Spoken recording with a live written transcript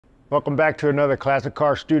Welcome back to another Classic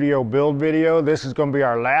Car Studio build video. This is going to be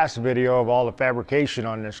our last video of all the fabrication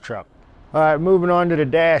on this truck. All right, moving on to the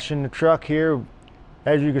dash in the truck here.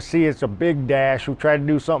 As you can see, it's a big dash. We tried to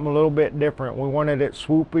do something a little bit different. We wanted it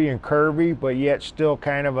swoopy and curvy, but yet still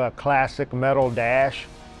kind of a classic metal dash,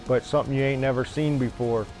 but something you ain't never seen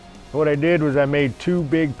before. What I did was I made two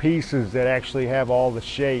big pieces that actually have all the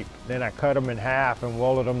shape. Then I cut them in half and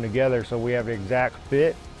welded them together so we have the exact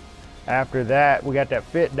fit. After that, we got that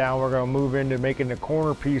fit down, we're going to move into making the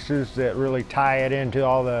corner pieces that really tie it into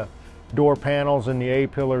all the door panels and the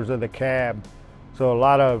A-pillars of the cab. So a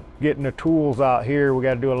lot of getting the tools out here. We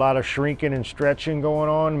got to do a lot of shrinking and stretching going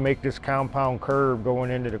on to make this compound curve going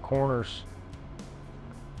into the corners.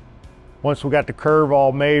 Once we got the curve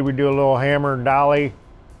all made, we do a little hammer and dolly,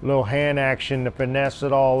 a little hand action to finesse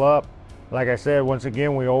it all up. Like I said, once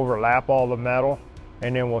again, we overlap all the metal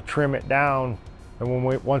and then we'll trim it down.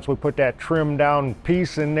 And once we put that trim down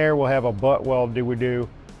piece in there, we'll have a butt weld we do.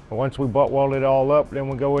 And once we butt weld it all up, then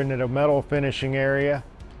we go into the metal finishing area,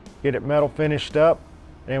 get it metal finished up,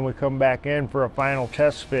 and we come back in for a final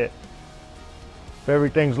test fit. If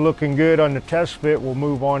everything's looking good on the test fit, we'll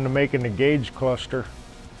move on to making the gauge cluster.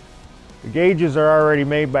 The gauges are already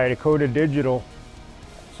made by Dakota Digital,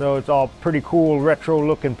 so it's all pretty cool retro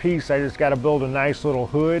looking piece. I just got to build a nice little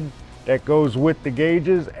hood that goes with the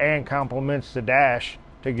gauges and complements the dash.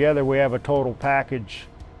 Together we have a total package.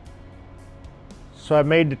 So I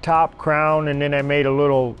made the top crown, and then I made a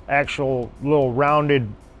little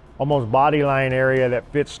rounded, almost body line area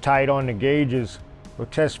that fits tight on the gauges. We'll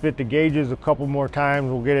test fit the gauges a couple more times.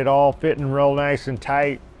 We'll get it all fitting real nice and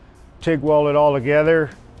tight, TIG weld it all together.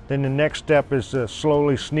 Then the next step is to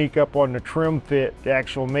slowly sneak up on the trim fit to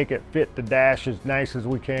actually make it fit the dash as nice as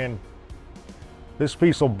we can. This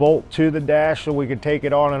piece will bolt to the dash so we can take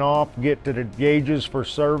it on and off, get to the gauges for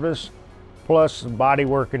service. Plus body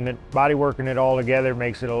working it all together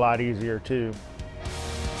makes it a lot easier too.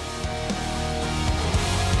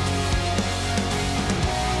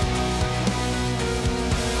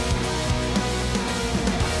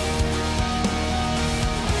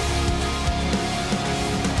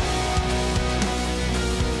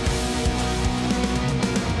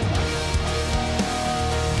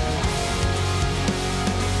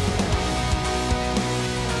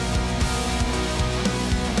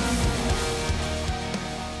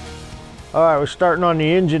 All right, we're starting on the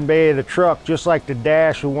engine bay of the truck. Just like the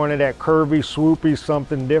dash, we wanted that curvy, swoopy,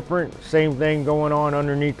 something different. Same thing going on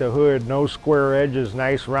underneath the hood. No square edges,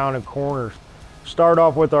 nice rounded corners. Start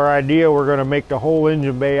off with our idea, we're gonna make the whole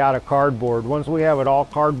engine bay out of cardboard. Once we have it all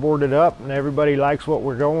cardboarded up and everybody likes what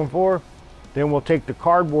we're going for, then we'll take the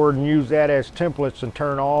cardboard and use that as templates and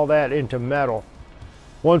turn all that into metal.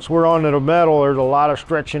 Once we're onto the metal, there's a lot of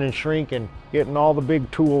stretching and shrinking, getting all the big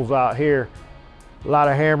tools out here. A lot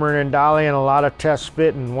of hammering and dolly and a lot of test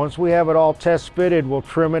fitting. Once we have it all test fitted, we'll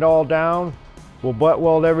trim it all down. We'll butt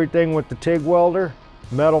weld everything with the TIG welder,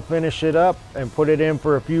 metal finish it up, and put it in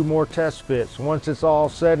for a few more test fits. Once it's all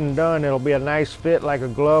said and done, it'll be a nice fit like a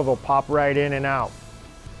glove. Will pop right in and out.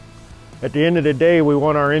 At the end of the day, we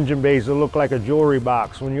want our engine bays to look like a jewelry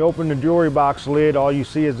box. When you open the jewelry box lid, all you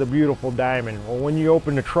see is the beautiful diamond. Well, when you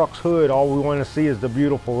open the truck's hood, all we want to see is the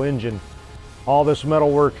beautiful engine. All this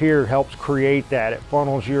metal work here helps create that. It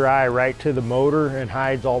funnels your eye right to the motor and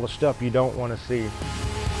hides all the stuff you don't want to see.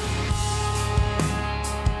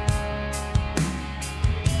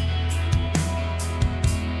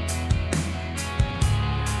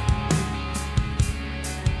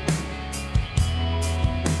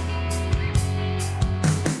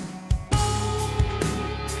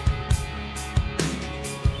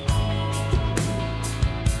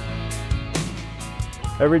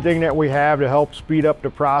 Everything that we have to help speed up the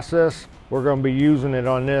process, we're going to be using it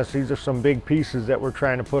on this. These are some big pieces that we're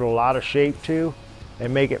trying to put a lot of shape to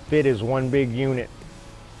and make it fit as one big unit.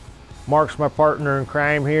 Mark's my partner in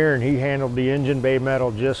crime here, and he handled the engine bay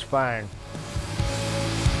metal just fine.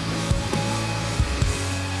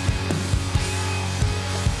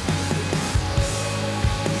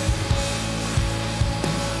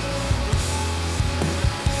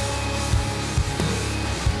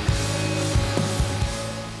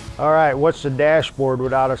 All right, what's the dashboard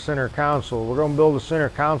without a center console? We're going to build a center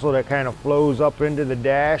console that kind of flows up into the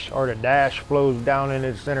dash, or the dash flows down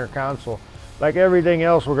into the center console. Like everything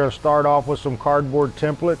else, we're going to start off with some cardboard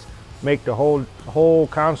templates, make the whole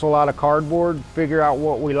console out of cardboard, figure out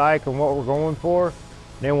what we like and what we're going for.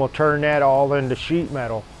 Then we'll turn that all into sheet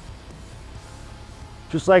metal.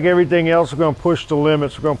 Just like everything else, we're going to push the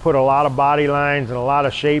limits. We're going to put a lot of body lines and a lot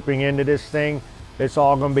of shaping into this thing. It's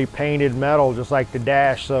all going to be painted metal, just like the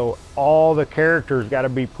dash, so all the characters got to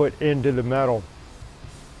be put into the metal.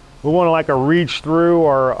 We want like a reach through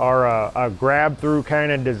or a grab through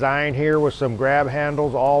kind of design here with some grab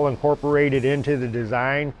handles all incorporated into the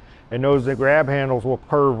design. And the grab handles will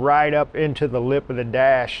curve right up into the lip of the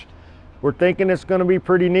dash. We're thinking it's going to be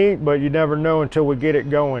pretty neat, but you never know until we get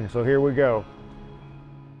it going. So here we go.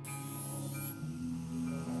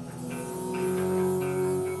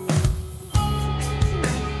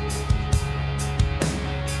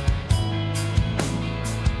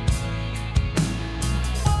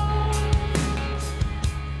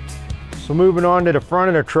 So moving on to the front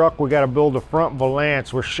of the truck, we got to build the front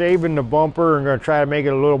valance. We're shaving the bumper and going to try to make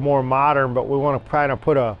it a little more modern, but we want to kind of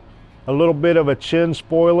put a little bit of a chin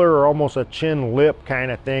spoiler or almost a chin lip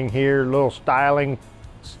kind of thing here, a little styling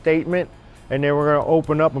statement. And then we're going to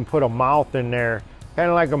open up and put a mouth in there, kind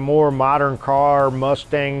of like a more modern car,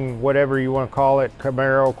 Mustang, whatever you want to call it,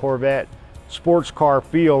 Camaro, Corvette, sports car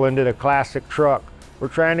feel into the classic truck. We're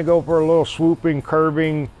trying to go for a little swooping,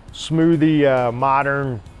 curving, smoothie,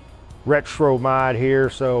 modern retro mod here.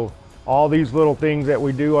 So all these little things that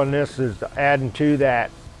we do on this is adding to that.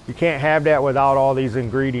 You can't have that without all these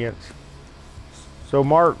ingredients. So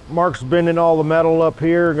Mark's bending all the metal up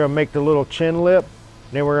here. We're gonna make the little chin lip.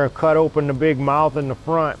 Then we're gonna cut open the big mouth in the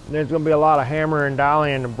front. There's gonna be a lot of hammer and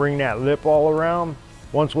dollying to bring that lip all around.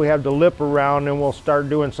 Once we have the lip around, then we'll start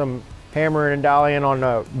doing some hammering and dollying on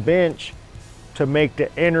the bench to make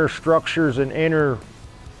the inner structures and inner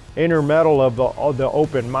metal of the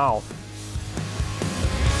open mouth.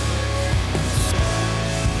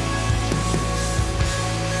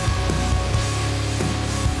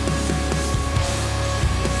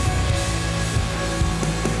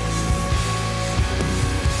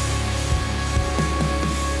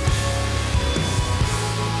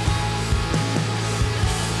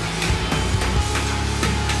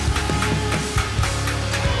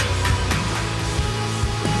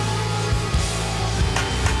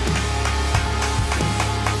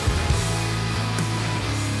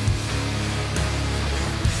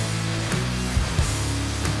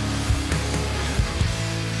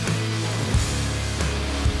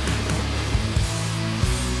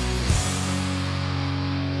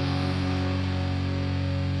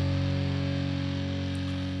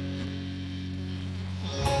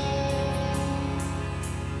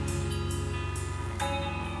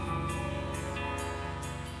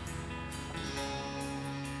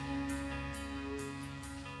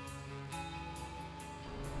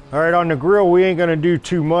 All right, on the grill, we ain't gonna do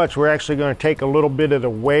too much. We're actually gonna take a little bit of the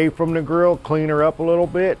way from the grill, clean her up a little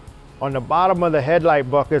bit. On the bottom of the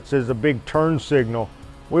headlight buckets is a big turn signal.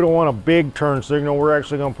 We don't want a big turn signal. We're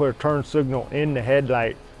actually gonna put a turn signal in the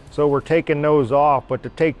headlight. So we're taking those off, but to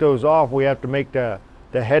take those off, we have to make the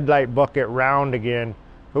headlight bucket round again.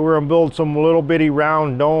 So we're gonna build some little bitty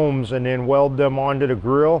round domes and then weld them onto the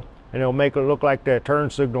grill, and it'll make it look like the turn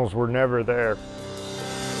signals were never there.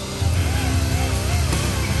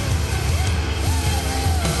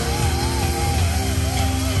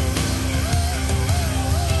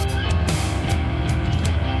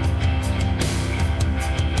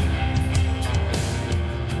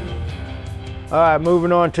 All right,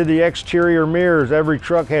 moving on to the exterior mirrors. Every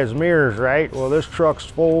truck has mirrors, right? Well, this truck's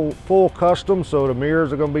full custom, so the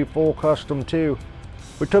mirrors are gonna be full custom too.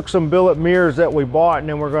 We took some billet mirrors that we bought and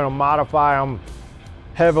then we're gonna modify them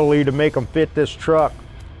heavily to make them fit this truck.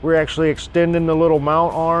 We're actually extending the little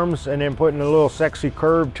mount arms and then putting a little sexy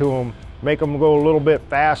curve to them, make them go a little bit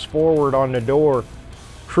fast forward on the door.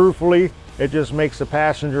 Truthfully, it just makes the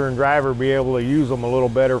passenger and driver be able to use them a little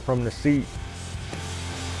better from the seat.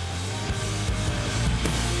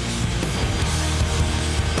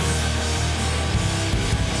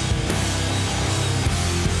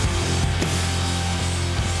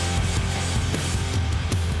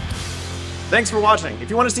 Thanks for watching. If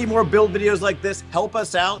you want to see more build videos like this, help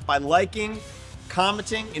us out by liking,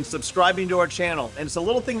 commenting, and subscribing to our channel. And it's a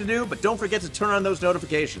little thing to do, but don't forget to turn on those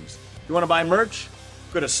notifications. If you want to buy merch,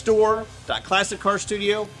 go to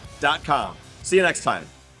store.classiccarstudio.com. See you next time.